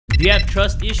Do you have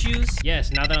trust issues?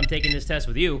 Yes, now that I'm taking this test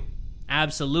with you.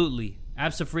 Absolutely.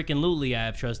 Abso-freaking-lutely, I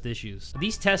have trust issues.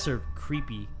 These tests are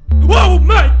creepy. Oh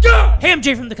my god! Hey, I'm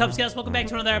Jay from the Kubz. Welcome back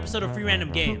to another episode of Free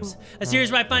Random Games. A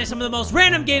series where I find some of the most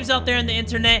random games out there on the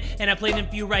internet, and I play them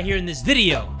for you right here in this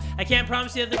video. I can't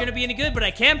promise you that they're gonna be any good, but I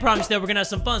can promise that we're gonna have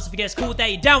some fun. So if you guys cool with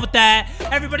that, you down with that,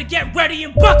 everybody get ready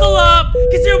and buckle up,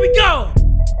 cause here we go!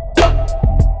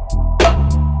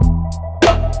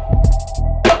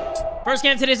 First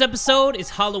game of today's episode is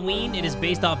Halloween. It is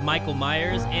based off Michael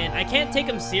Myers, and I can't take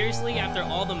him seriously after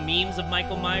all the memes of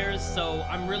Michael Myers, so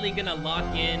I'm really gonna lock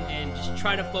in and just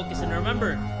try to focus and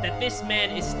remember that this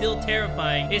man is still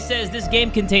terrifying. It says this game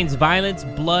contains violence,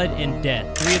 blood, and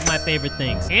death. 3 of my favorite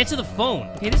things. Answer the phone.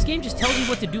 Okay, this game just tells you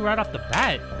what to do right off the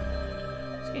bat.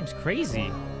 This game's crazy.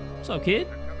 What's up, kid?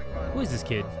 Who is this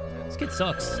kid? This kid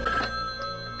sucks.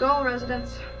 Go all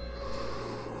residents.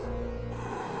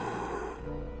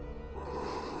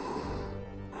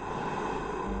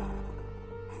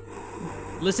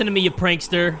 Listen to me, you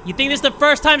prankster. You think this is the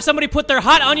first time somebody put their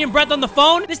hot onion breath on the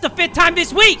phone? This is the 5th time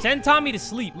this week! Send Tommy to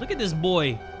sleep. Look at this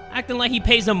boy. Acting like he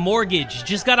pays a mortgage.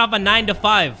 Just got off a 9 to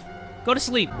 5. Go to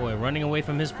sleep. Boy, running away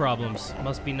from his problems.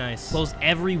 Must be nice. Close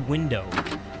every window.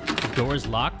 The door is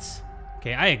locked.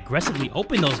 Okay, I aggressively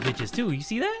open those bitches too. You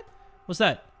see that? What's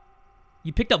that?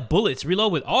 You picked up bullets.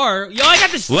 Reload with R. Yo, I got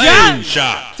the strap!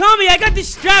 Shot. Tommy, I got the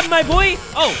strap, my boy!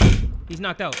 Oh, he's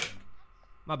knocked out.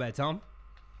 My bad, Tom.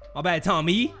 My bad,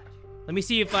 Tommy. Let me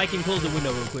see if I can close the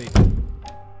window real quick.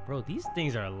 Bro, these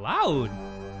things are loud.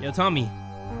 Yo, Tommy.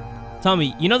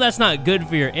 Tommy, you know that's not good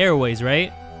for your airways,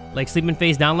 right? Like sleeping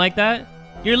face down like that?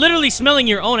 You're literally smelling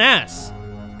your own ass.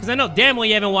 Because I know damn well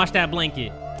you haven't washed that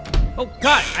blanket. Oh,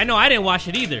 God. I know I didn't wash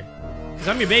it either. Because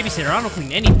I'm your babysitter. I don't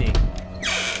clean anything.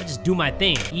 I just do my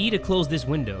thing. E to close this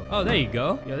window. Oh, there you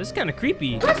go. Yo, this is kind of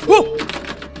creepy. Whoa!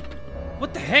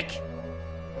 What the heck?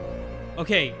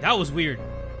 Okay, that was weird.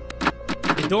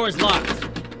 The door is locked.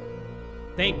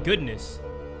 Thank goodness.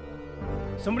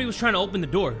 Somebody was trying to open the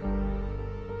door.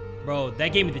 Bro, that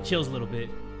gave me the chills a little bit.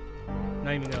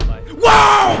 Not even gonna lie.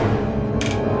 Whoa!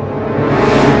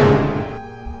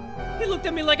 He looked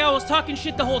at me like I was talking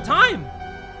shit the whole time.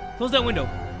 Close that window.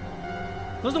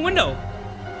 Close the window.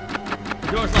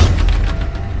 The door's locked.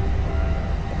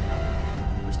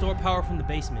 Restore power from the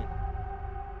basement.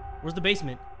 Where's the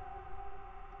basement?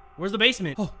 Where's the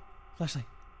basement? Oh, flashlight.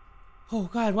 Oh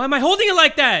God, why am I holding it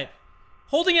like that?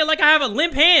 Holding it like I have a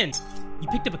limp hand. You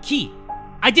picked up a key.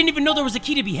 I didn't even know there was a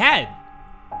key to be had.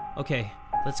 Okay,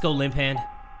 let's go, limp hand.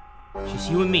 Just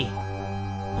you and me.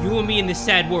 You and me in this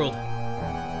sad world.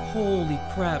 Holy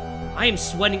crap. I am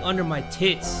sweating under my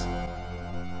tits.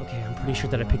 Okay, I'm pretty sure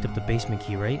that I picked up the basement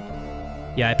key, right?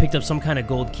 Yeah, I picked up some kind of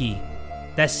gold key.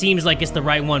 That seems like it's the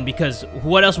right one because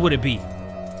what else would it be?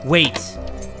 Wait.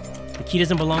 The key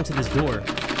doesn't belong to this door.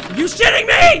 Are you shitting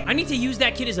me? I need to use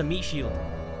that kid as a meat shield.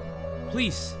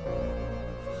 Please.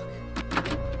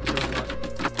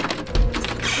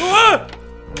 Ah!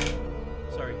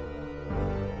 Sorry.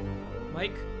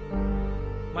 Mike?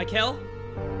 Michael?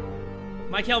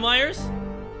 Michael Myers?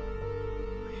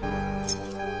 I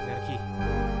got a key.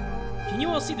 Can you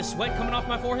all see the sweat coming off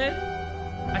my forehead?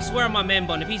 I swear on my man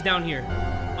bun, if he's down here,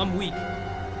 I'm weak.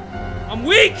 I'm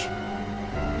weak!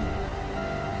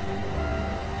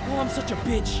 Oh, I'm such a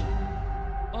bitch.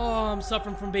 Oh, I'm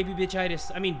suffering from baby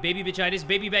bitchitis. I mean, baby bitchitis,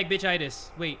 baby bag bitchitis.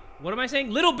 Wait, what am I saying?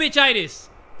 Little bitchitis.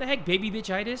 What the heck, baby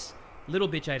bitchitis? Little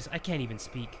bitchitis. I can't even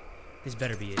speak. This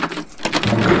better be it.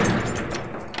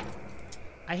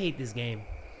 I hate this game.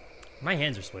 My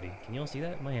hands are sweaty. Can you all see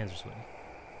that? My hands are sweaty.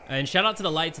 And shout out to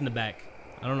the lights in the back.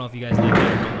 I don't know if you guys like it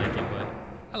or don't like it, but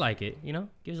I like it. You know,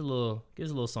 gives a little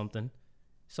something.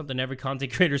 Something every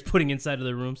content creator is putting inside of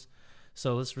their rooms.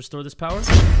 So let's restore this power. Okay.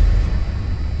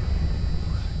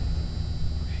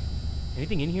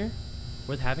 Anything in here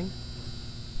worth having?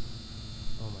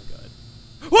 Oh my God.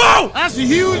 Whoa! That's a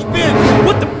huge bitch!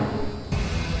 What the?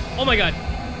 Oh my God.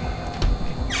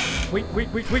 Okay. Wait.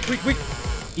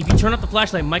 If you turn off the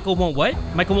flashlight, Michael won't what?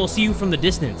 Michael won't see you from the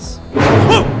distance.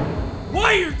 Whoa! Why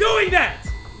are you doing that?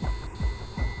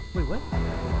 Wait, what?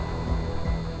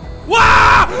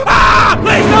 Wow! Ah!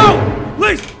 Please, no!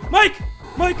 Please! Mike!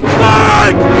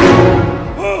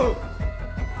 Oh!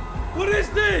 What is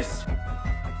this?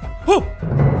 Oh!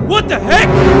 What the heck?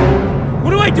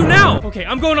 What do I do now? Okay,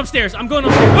 I'm going upstairs.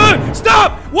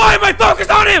 Stop! Why am I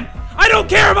focused on him? I don't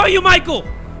care about you, Michael!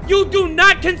 You do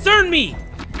not concern me!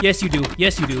 Yes, you do.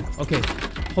 Okay,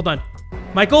 hold on.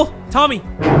 Michael? Tommy?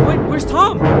 Wait, where's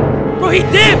Tom? Bro, he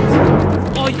dipped!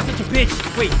 Oh, you're such a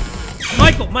bitch. Wait.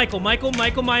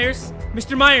 Michael Myers.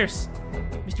 Mr.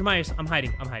 Myers, I'm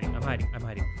hiding.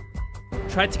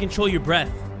 Try to control your breath.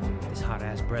 This hot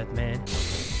ass breath, man.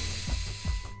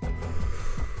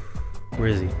 Where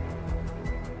is he?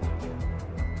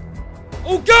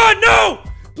 Oh God, no!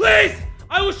 Please!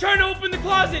 I was trying to open the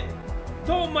closet.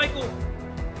 Don't, Michael.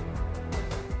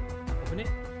 Open it.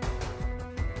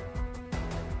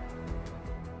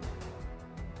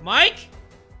 Mike?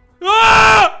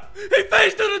 Ah! He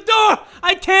faced to the door!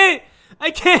 I can't!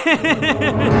 I can't!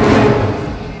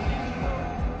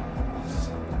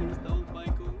 Please don't,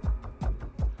 Michael.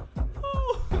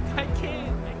 Oh, I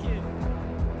can't.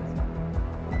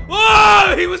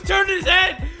 Oh! He was turning his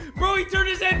head! Bro, he turned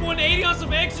his head 180 on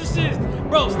some Exorcist!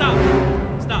 Bro, stop.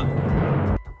 Stop.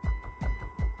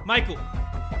 Michael.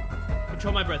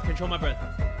 Control my breath. Control my breath.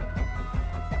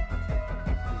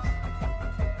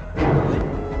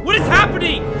 What is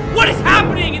happening? What is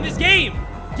happening in this game?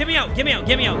 Get me out. Get me out.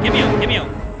 Get me out. Get me out. Get me out.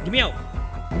 Get me out.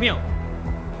 Get me out.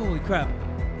 Holy crap.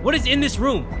 What is in this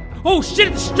room? Oh shit,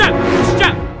 it's a strap. It's a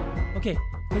strap. Okay,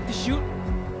 click to shoot.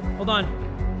 Hold on.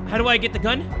 How do I get the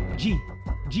gun? G.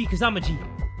 G, cause I'm a G.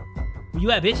 Where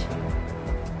you at, bitch?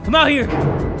 Come out here.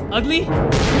 Ugly.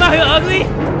 Come out here, ugly.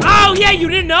 Oh yeah, you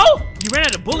didn't know? You ran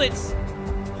out of bullets.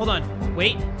 Hold on.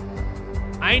 Wait.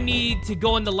 I need to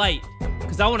go in the light.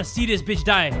 Because I want to see this bitch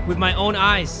die with my own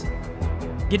eyes.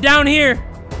 Get down here.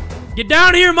 Get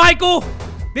down here, Michael.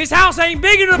 This house ain't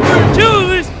big enough for two of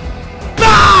us.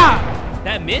 Ah!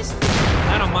 That missed?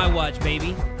 Not on my watch,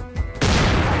 baby.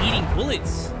 He's eating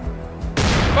bullets.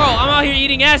 Bro, I'm out here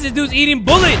eating ass. This dude's eating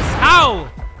bullets. How?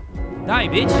 Die,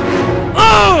 bitch.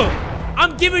 Oh!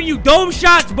 I'm giving you dome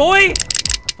shots, boy.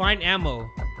 Find ammo.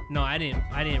 No, I didn't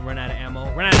run out of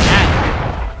ammo. Run out of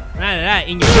that. Run out of that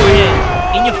in your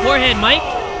forehead. In your forehead, Mike.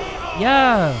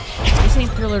 Yeah. This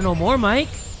ain't Thriller no more, Mike.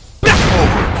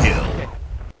 Overkill. Okay.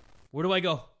 Where do I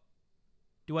go?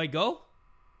 Do I go?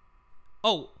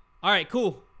 Oh, all right,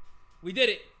 cool. We did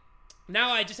it.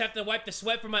 Now I just have to wipe the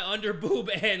sweat from my under boob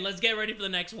and let's get ready for the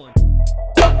next one.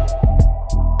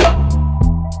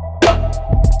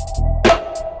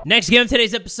 Next game of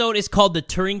today's episode is called the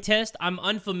Turing Test. I'm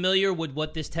unfamiliar with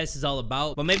what this test is all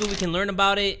about, but maybe we can learn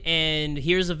about it, and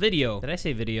here's a video. Did I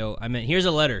say video? I meant here's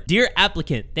a letter. Dear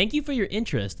applicant, thank you for your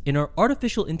interest in our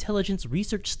artificial intelligence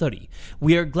research study.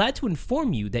 We are glad to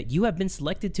inform you that you have been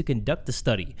selected to conduct the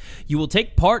study. You will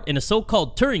take part in a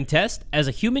so-called Turing Test as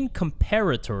a human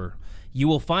comparator. You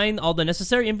will find all the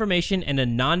necessary information and a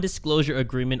non-disclosure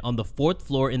agreement on the 4th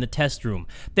floor in the test room.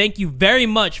 Thank you very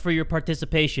much for your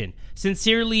participation.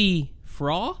 Sincerely,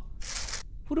 Fra?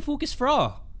 Who the fuck is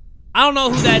Fra? I don't know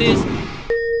who that is.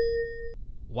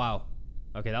 Wow.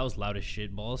 Okay, that was loud as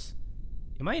shit, balls.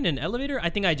 Am I in an elevator? I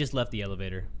think I just left the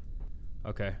elevator.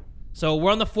 Okay. So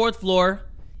we're on the 4th floor,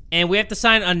 and we have to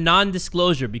sign a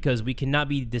non-disclosure because we cannot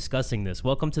be discussing this.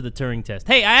 Welcome to the Turing Test.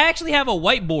 Hey, I actually have a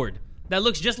whiteboard that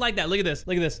looks just like that. Look at this.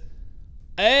 Look at this.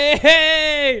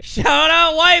 Hey! Shout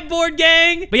out whiteboard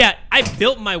gang! But yeah, I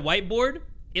built my whiteboard.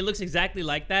 It looks exactly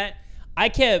like that. I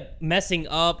kept messing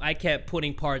up. I kept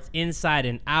putting parts inside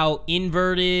and out,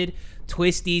 inverted,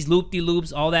 twisties,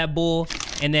 loop-de-loops, all that bull.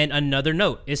 And then another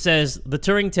note. It says, the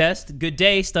Turing Test. Good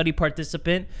day, study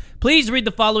participant. Please read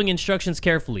the following instructions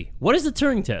carefully. What is the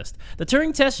Turing Test? The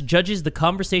Turing Test judges the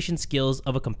conversation skills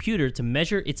of a computer to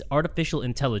measure its artificial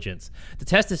intelligence. The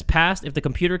test is passed if the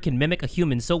computer can mimic a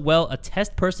human so well a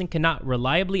test person cannot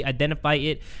reliably identify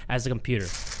it as a computer.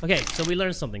 Okay, so we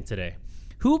learned something today.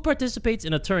 Who participates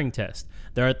in a Turing Test?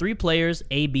 There are 3 players,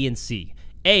 A, B, and C.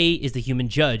 A is the human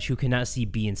judge who cannot see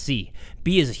B and C.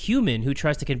 B is a human who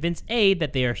tries to convince A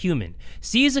that they are human.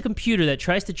 C is a computer that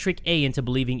tries to trick A into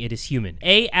believing it is human.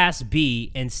 A asks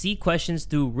B and C questions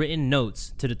through written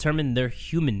notes to determine their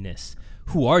humanness.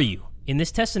 Who are you? In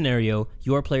this test scenario,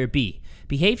 you are player B.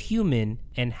 Behave human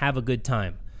and have a good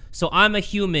time. So I'm a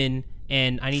human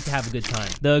and I need to have a good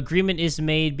time. The agreement is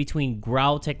made between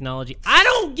Growl Technology. I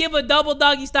don't give a double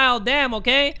doggy style damn,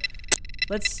 okay?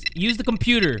 Let's use the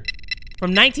computer.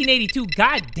 From 1982,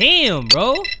 god damn,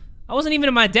 bro. I wasn't even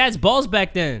in my dad's balls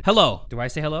back then. Hello, do I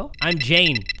say hello? I'm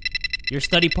Jane, your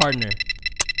study partner.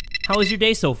 How was your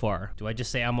day so far? Do I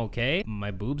just say I'm okay?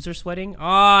 My boobs are sweating.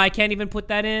 Oh, I can't even put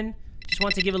that in. Just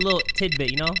want to give a little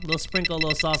tidbit, you know? A little sprinkle, a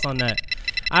little sauce on that.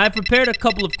 I prepared a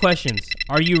couple of questions.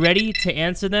 Are you ready to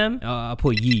answer them? I'll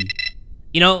put ye.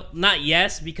 You know, not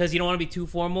yes, because you don't want to be too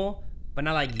formal, but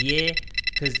not like yeah,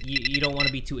 because you don't want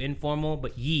to be too informal,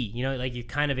 but ye, you know, like you're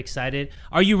kind of excited.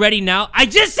 Are you ready now? I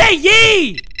just say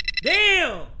ye!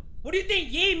 Damn! What do you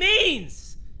think ye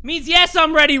means? It means yes,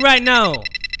 I'm ready right now.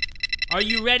 Are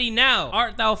you ready now?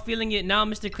 Art thou feeling it now,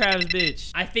 Mr. Krabs,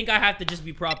 bitch? I think I have to just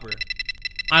be proper.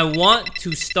 I want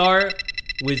to start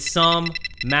with some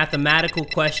mathematical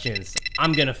questions.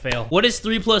 I'm gonna fail. What is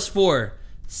 3 plus 4?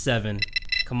 7.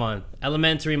 Come on.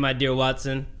 Elementary, my dear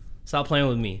Watson. Stop playing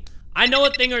with me. I know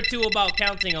a thing or two about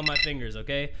counting on my fingers,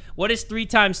 okay? What is 3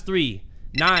 times 3?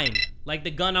 9. Like the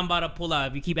gun I'm about to pull out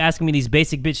if you keep asking me these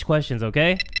basic bitch questions,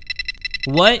 okay?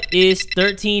 What is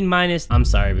 13 minus... I'm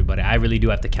sorry, everybody. I really do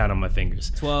have to count on my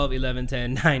fingers. 12, 11,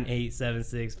 10, 9, 8, 7,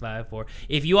 6, 5, 4.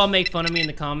 If you all make fun of me in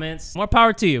the comments, more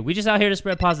power to you. We just out here to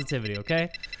spread positivity,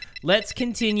 okay? Let's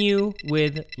continue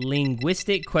with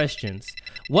linguistic questions.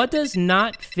 What does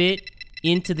not fit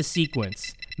into the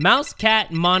sequence? Mouse,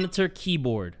 cat, monitor,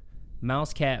 keyboard.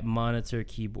 Mouse, cat, monitor,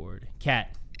 keyboard.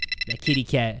 Cat. That kitty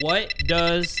cat. What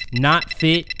does not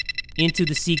fit into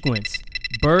the sequence?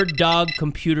 Bird, dog,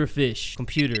 computer, fish.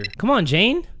 Computer. Come on,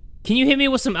 Jane. Can you hit me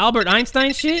with some Albert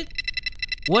Einstein shit?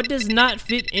 What does not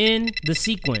fit in the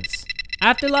sequence?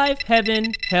 Afterlife,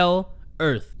 heaven, hell,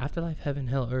 earth. Afterlife, heaven,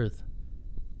 hell, earth.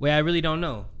 Wait, I really don't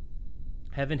know.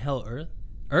 Heaven, hell, earth?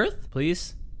 Earth,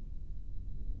 please?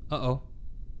 Uh-oh.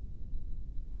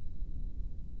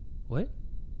 What?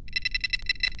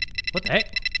 What the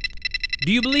heck?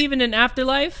 Do you believe in an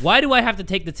afterlife? Why do I have to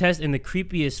take the test in the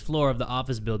creepiest floor of the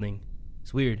office building?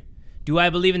 It's weird. Do I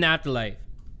believe in the afterlife?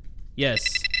 Yes.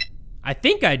 I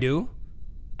think I do.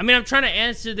 I mean, I'm trying to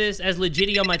answer this as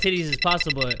legitty on my titties as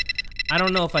possible, but I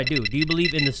don't know if I do. Do you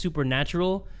believe in the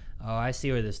supernatural? Oh, I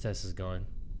see where this test is going.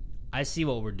 I see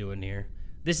what we're doing here.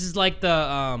 This is like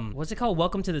the, what's it called?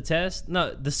 Welcome to the test?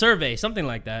 No, the survey, something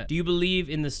like that. Do you believe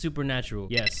in the supernatural?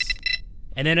 Yes.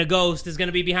 And then a ghost is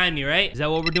gonna be behind me, right? Is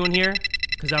that what we're doing here?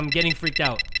 Because I'm getting freaked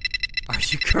out. Are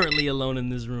you currently alone in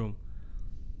this room?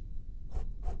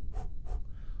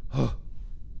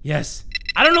 Yes.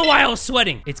 I don't know why I was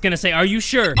sweating. It's gonna say, are you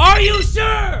sure? Are you sure?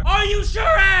 Are you sure,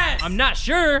 ass? I'm not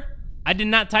sure. I did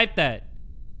not type that.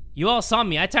 You all saw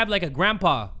me. I typed like a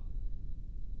grandpa.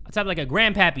 I typed like a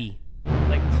grandpappy.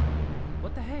 Like,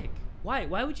 what the heck? Why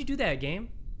would you do that, game?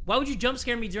 Why would you jump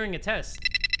scare me during a test?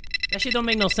 That shit don't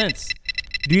make no sense.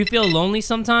 Do you feel lonely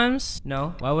sometimes?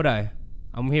 No, why would I?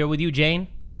 I'm here with you, Jane.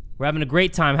 We're having a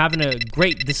great time, having a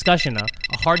great discussion, a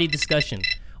hearty discussion.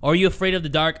 Are you afraid of the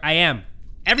dark? I am.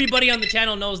 Everybody on the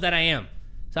channel knows that I am.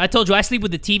 So I told you, I sleep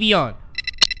with the TV on.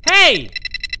 Hey!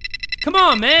 Come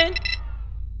on, man!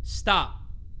 Stop.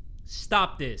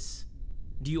 Stop this.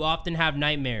 Do you often have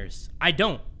nightmares? I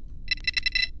don't.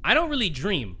 I don't really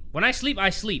dream. When I sleep, I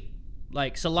sleep.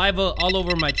 Like saliva all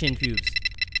over my chin pubes.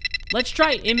 Let's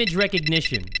try image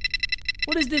recognition.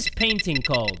 What is this painting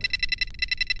called?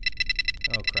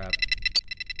 Oh crap.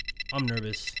 I'm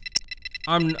nervous.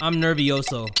 I'm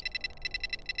nervioso.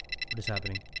 What is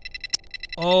happening?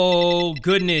 Oh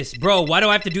goodness, bro, why do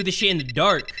I have to do this shit in the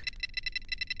dark?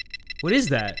 What is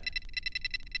that?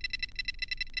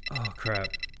 Oh crap.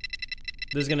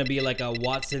 There's gonna be like a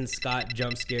Watson Scott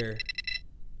jump scare.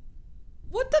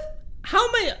 What the? How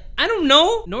am I don't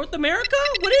know. North America?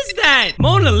 What is that?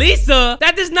 Mona Lisa?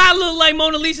 That does not look like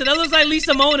Mona Lisa. That looks like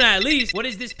Lisa Mona at least. What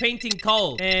is this painting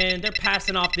called? And they're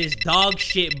passing off this dog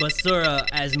shit basura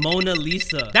as Mona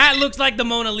Lisa. That looks like the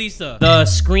Mona Lisa. The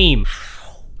Scream.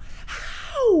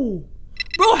 How?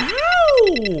 Bro, how?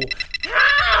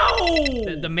 How?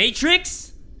 The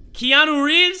Matrix? Keanu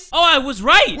Reeves? Oh, I was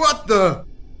right. What the?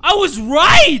 I was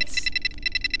right.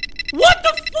 What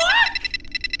the fuck?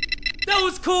 That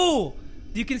was cool.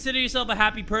 Do you consider yourself a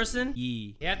happy person?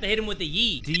 Yee. You have to hit him with the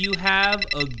yee. Do you have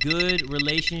a good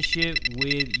relationship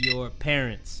with your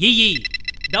parents? Yee yee.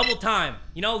 Double time.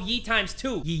 You know, yee times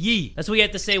 2. Yee yee. That's what you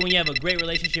have to say when you have a great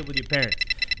relationship with your parents.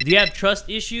 Do you have trust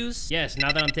issues? Yes,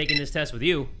 now that I'm taking this test with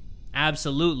you.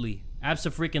 Absolutely.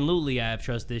 Abso-freaking-lutely, I have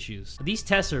trust issues. These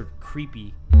tests are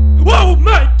creepy. Oh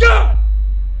my god!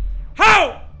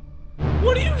 How?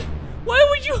 What do you...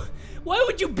 Why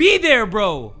would you be there,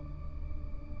 bro?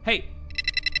 Hey.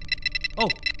 Oh.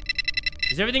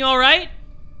 Is everything all right?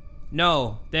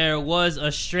 No, there was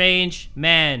a strange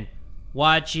man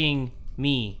watching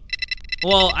me.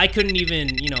 Well, I couldn't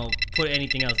even, you know, put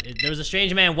anything else. There was a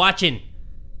strange man watching.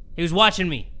 He was watching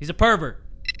me. He's a pervert.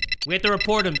 We have to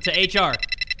report him to HR.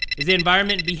 Is the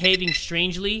environment behaving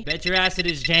strangely? Bet your ass it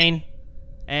is, Jane.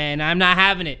 And I'm not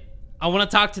having it. I want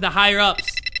to talk to the higher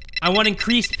ups. I want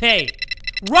increased pay.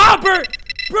 Robert!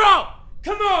 Bro!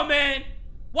 Come on, man!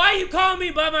 Why are you calling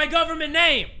me by my government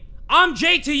name? I'm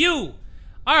J to you.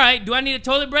 Alright, do I need a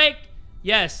toilet break?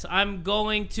 Yes, I'm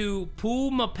going to poo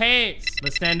my pants.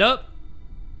 Let's stand up.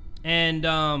 And,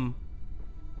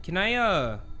 can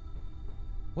I,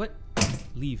 what?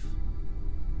 Leave.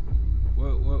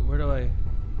 Where do I...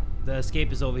 The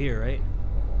escape is over here, right?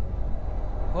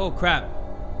 Oh, crap.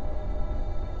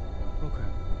 Oh,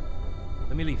 crap.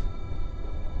 Let me leave.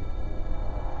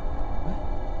 What?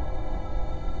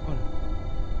 Oh, no.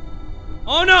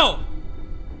 Oh no!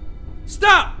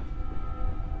 Stop!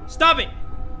 Stop it!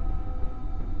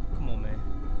 Come on, man.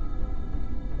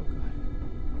 Oh god.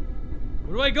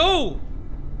 Where do I go?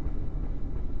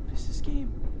 What is this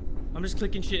game? I'm just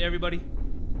clicking shit, everybody.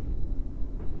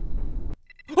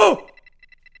 Oh!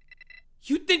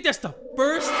 You think that's the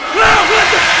first? Ah, what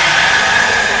the?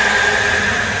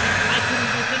 I couldn't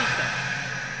even finish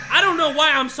that. I don't know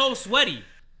why I'm so sweaty.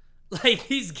 Like,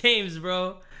 these games,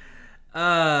 bro.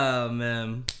 Oh,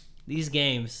 man. These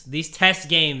games. These test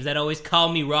games that always call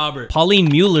me Robert. Pauline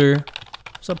Mueller.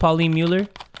 What's up, Pauline Mueller?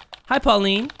 Hi,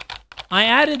 Pauline. I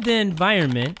added the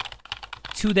environment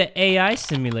to the AI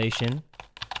simulation,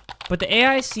 but the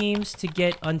AI seems to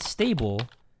get unstable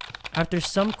after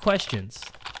some questions.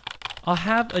 I'll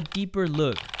have a deeper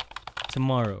look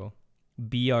tomorrow.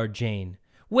 BR Jane.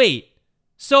 Wait,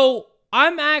 so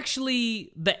I'm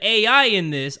actually the AI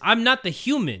in this. I'm not the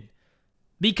human.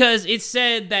 Because it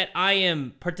said that I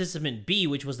am participant B,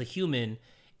 which was the human,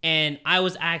 and I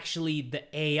was actually the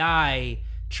AI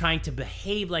trying to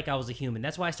behave like I was a human.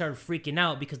 That's why I started freaking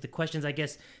out, because the questions, I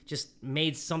guess, just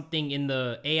made something in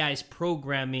the AI's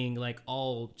programming like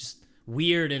all just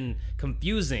weird and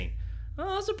confusing.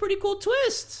 Oh, that's a pretty cool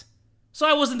twist. So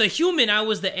I wasn't the human, I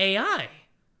was the AI.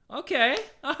 Okay,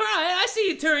 all right, I see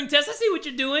you, Turing test. I see what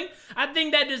you're doing. I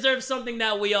think that deserves something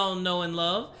that we all know and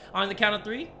love. On the count of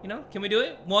 3, you know, can we do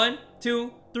it? 1,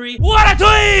 2, 3. What a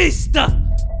twist!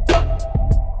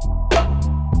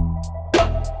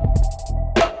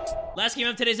 Last game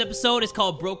of today's episode is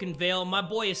called Broken Veil. My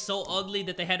boy is so ugly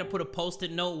that they had to put a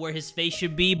post-it note where his face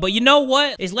should be. But you know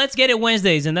what? It's Let's Get It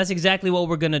Wednesdays, and that's exactly what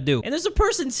we're gonna do. And there's a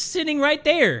person sitting right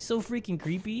there. So freaking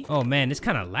creepy. Oh man, it's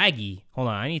kind of laggy. Hold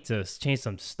on, I need to change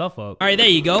some stuff up. All right, there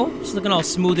you go. Just looking all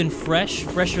smooth and fresh.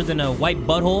 Fresher than a white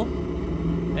butthole.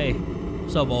 Hey,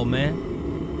 what's up, old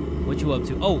man? What you up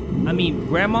to? Oh, I mean,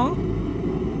 grandma?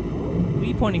 What are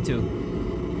you pointing to?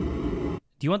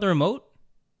 Do you want the remote?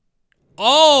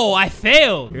 Oh, I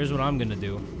failed. Here's what I'm gonna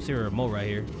do. See a remote right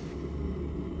here.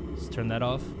 Let's turn that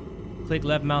off. Click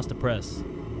left mouse to press.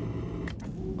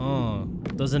 Oh,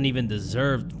 doesn't even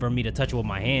deserve for me to touch it with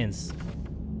my hands.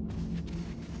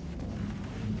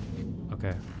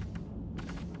 Okay.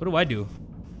 What do I do?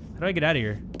 How do I get out of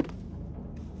here?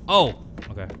 Oh,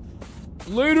 okay.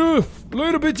 Later,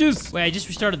 bitches. Wait, I just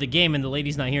restarted the game and the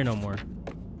lady's not here no more.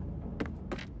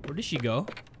 Where did she go?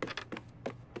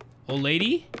 Old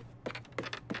lady?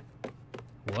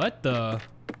 What the?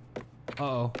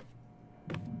 Uh-oh.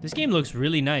 This game looks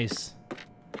really nice.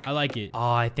 I like it.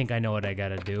 Oh, I think I know what I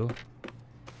gotta do.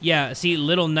 Yeah, see,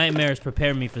 Little Nightmares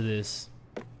prepared me for this.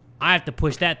 I have to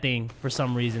push that thing for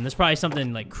some reason. There's probably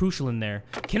something like crucial in there.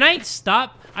 Can I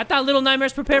stop? I thought Little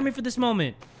Nightmares prepared me for this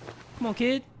moment. Come on,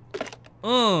 kid.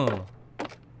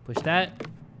 Push that.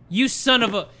 You son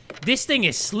of a... This thing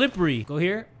is slippery. Go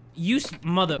here.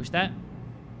 Mother... Push that.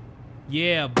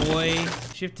 Yeah, boy.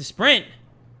 Shift to sprint.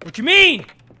 What you mean?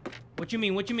 What you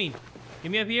mean? What you mean?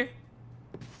 Get me up here.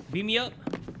 Beat me up.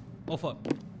 Oh, fuck.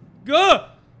 Go!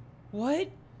 What?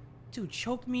 Dude,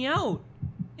 choked me out.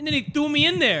 And then he threw me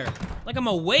in there. Like I'm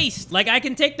a waste. Like, I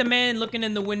can take the man looking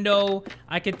in the window.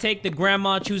 I could take the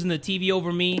grandma choosing the TV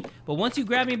over me. But once you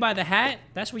grab me by the hat,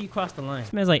 that's where you cross the line.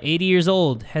 This man's like 80 years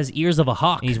old, has ears of a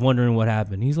hawk. And he's wondering what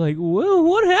happened. He's like, well,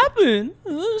 what happened?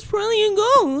 It's probably a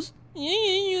ghost.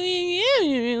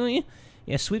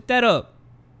 Yeah, sweep that up.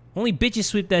 Only bitches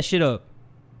sweep that shit up.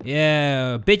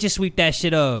 Yeah, bitches sweep that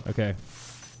shit up. Okay.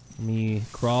 Let me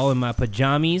crawl in my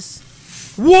pajamas.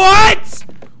 What?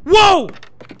 Whoa!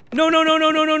 No, no, no, no,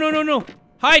 no, no, no, no, no.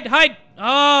 Hide, hide.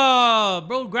 Oh,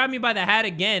 bro, grab me by the hat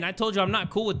again. I told you I'm not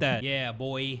cool with that. Yeah,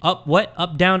 boy. Up, what?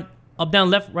 Up, down,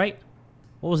 left, right?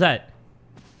 What was that?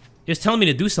 It was telling me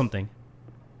to do something.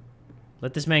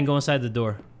 Let this man go inside the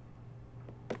door.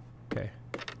 Okay.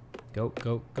 Go,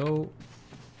 go, go.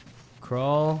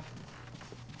 Crawl.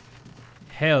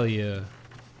 Hell yeah.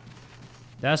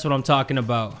 That's what I'm talking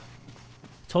about.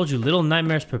 Told you, Little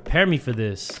Nightmares prepare me for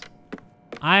this.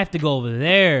 I have to go over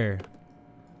there.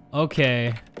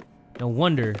 Okay. No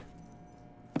wonder.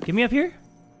 Get me up here?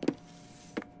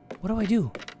 What do I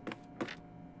do?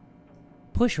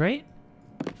 Push, right?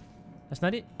 That's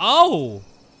not it? Oh!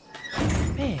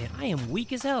 Man, I am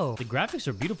weak as hell. The graphics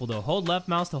are beautiful though. Hold left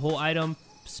mouse to hold item,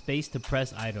 space to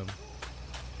press item.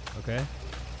 Okay.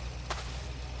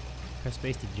 Press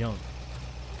space to jump.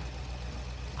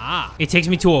 Ah! It takes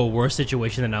me to a worse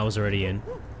situation than I was already in.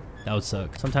 That would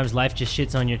suck. Sometimes life just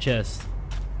shits on your chest.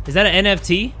 Is that an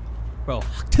NFT? Bro.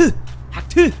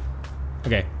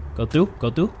 Okay. Go through.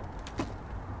 Go through.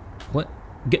 What?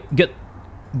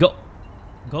 Go.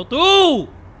 Go through!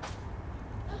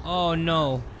 Oh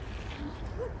no.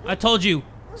 I told you.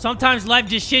 Sometimes life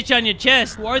just shits you on your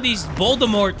chest. Who are these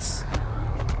Voldemorts?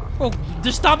 Bro,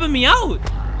 they're stopping me out.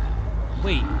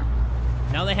 Wait.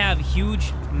 Now they have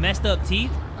huge, messed up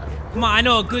teeth? Come on, I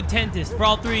know a good dentist for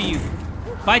all three of you.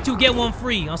 Buy two, get one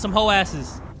free on some hoe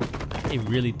asses. They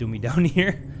really threw me down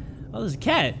here. Oh, there's a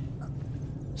cat.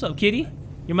 What's up, kitty?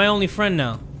 You're my only friend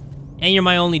now. And you're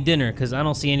my only dinner, because I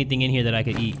don't see anything in here that I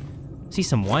could eat. I see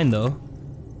some wine, though.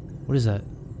 What is that?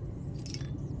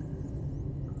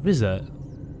 What is that?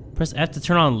 Press F to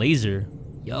turn on laser.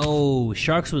 Yo,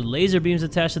 sharks with laser beams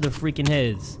attached to their freaking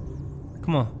heads.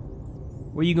 Come on.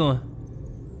 Where you going?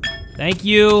 Thank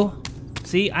you.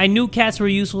 See, I knew cats were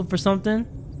useful for something.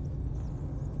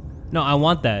 No, I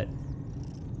want that.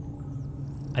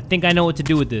 I think I know what to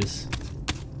do with this.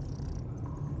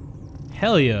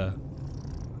 Hell yeah.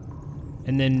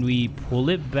 And then we pull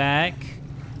it back.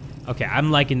 Okay,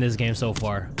 I'm liking this game so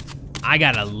far. I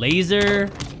got a laser.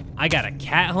 I got a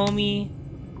cat homie.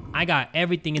 I got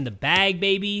everything in the bag,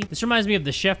 baby. This reminds me of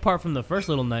the chef part from the first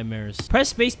Little Nightmares.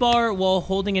 Press spacebar while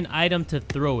holding an item to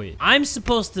throw it. I'm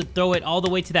supposed to throw it all the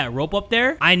way to that rope up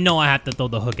there. I know I have to throw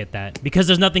the hook at that because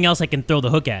there's nothing else I can throw the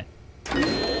hook at.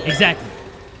 Exactly.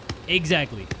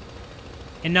 Exactly.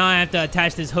 And now I have to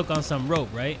attach this hook on some rope,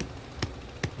 right?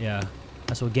 Yeah,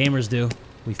 that's what gamers do.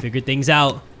 We figure things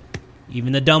out.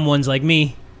 Even the dumb ones like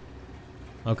me.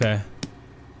 Okay.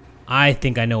 I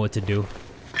think I know what to do.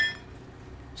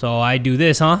 So I do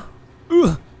this, huh?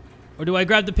 Ugh. Or do I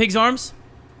grab the pig's arms?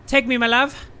 Take me, my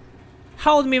love.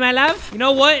 Hold me, my love. You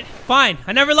know what? Fine.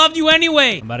 I never loved you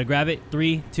anyway. I'm about to grab it.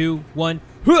 3, 2, 1.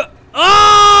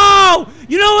 Oh!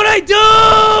 You know what I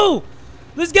do?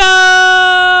 Let's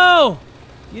go!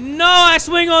 You know I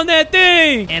swing on that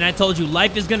thing. And I told you,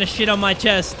 life is gonna shit on my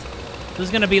chest. There's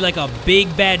gonna be like a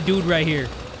big bad dude right here.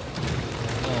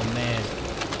 Oh, man.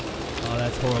 Oh,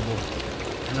 that's horrible.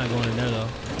 I'm not going in there, though.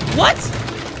 What?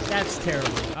 That's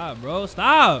terrible. Stop, bro.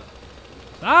 Stop.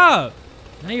 Stop.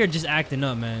 Now you're just acting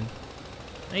up, man.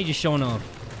 Now you're just showing off.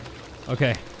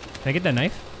 Okay. Can I get that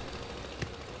knife?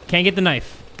 Can't get the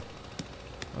knife.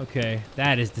 Okay.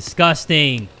 That is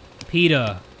disgusting.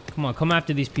 PETA. Come on. Come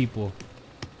after these people.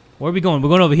 Where are we going? We're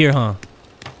going over here, huh?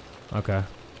 Okay.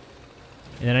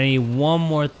 And then I need one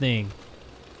more thing.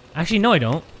 Actually, no, I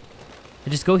don't. I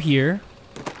just go here.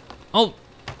 Oh.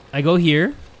 I go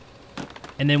here.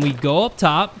 And then we go up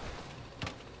top.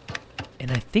 And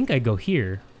I think I go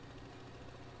here.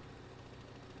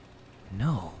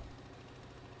 No.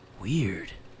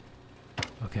 Weird.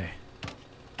 Okay.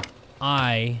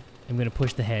 I am going to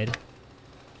push the head.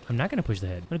 I'm not going to push the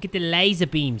head. I'm going to get the laser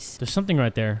beams. There's something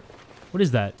right there. What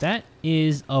is that? That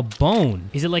is a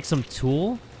bone. Is it like some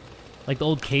tool? Like the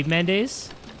old caveman days?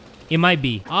 It might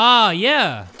be. Ah,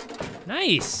 yeah.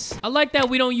 Nice. I like that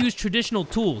we don't use traditional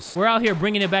tools. We're out here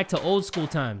bringing it back to old school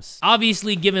times.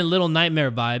 Obviously giving Little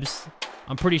Nightmare vibes.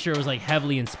 I'm pretty sure it was like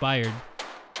heavily inspired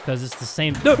because it's the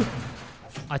same.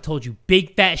 I told you,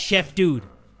 big fat chef dude.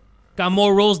 Got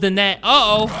more rolls than that.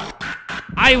 Uh-oh.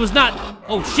 I was not.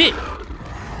 Oh, shit.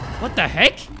 What the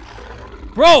heck?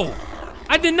 Bro,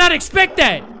 I did not expect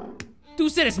that.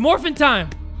 Dude said it's morphin' time.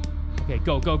 Okay,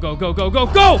 go, go, go, go, go, go,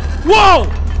 go. Whoa.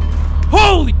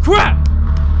 Holy crap.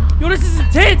 Yo, this is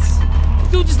intense.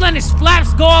 Dude just letting his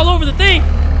flaps go all over the thing.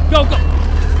 Go, go.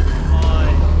 Come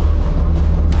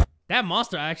on. That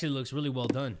monster actually looks really well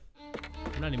done.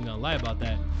 I'm not even gonna lie about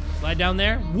that. Slide down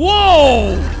there.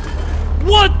 Whoa!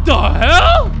 What the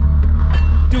hell?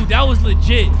 Dude, that was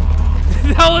legit.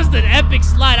 That was an epic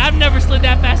slide. I've never slid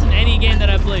that fast in any game that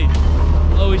I played.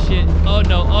 Oh, shit. Oh,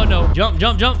 no. Oh, no. Jump,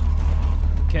 jump, jump.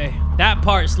 Okay. That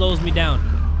part slows me down.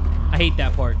 I hate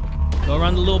that part. Go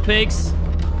around the little pigs.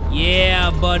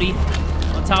 Yeah, buddy.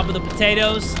 On top of the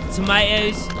potatoes,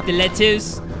 tomatoes, the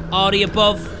lettuce, all the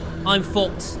above. I'm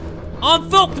fucked. I'm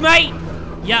fucked, mate.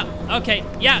 Yeah, okay.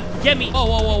 Yeah, get me. Oh,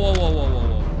 whoa, whoa, whoa, whoa, whoa, whoa,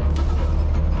 whoa.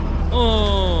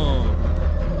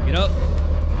 Oh. Get up.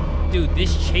 Dude,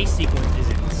 this chase sequence is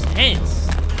intense.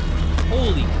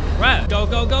 Holy crap. Go,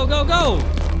 go, go, go, go.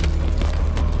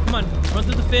 Come on. Run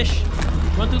through the fish.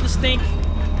 Run through the stink.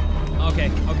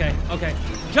 Okay, okay, okay.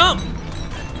 Jump.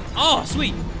 Oh,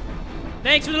 sweet.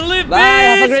 Thanks for the lift, Bye,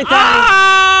 bitch. have a great time.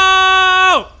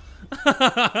 Oh!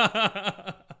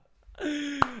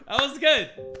 That was good.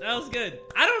 That was good.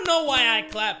 I don't know why I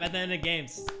clap at the end of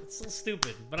games. It's so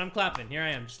stupid, but I'm clapping. Here I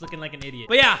am, just looking like an idiot.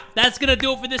 But yeah, that's gonna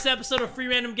do it for this episode of Free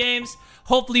Random Games.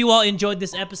 Hopefully you all enjoyed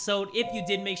this episode. If you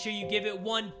did, make sure you give it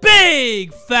one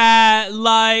big fat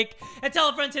like. And tell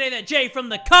a friend today that Jay from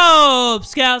the Kubz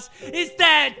Scouts is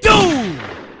that dude.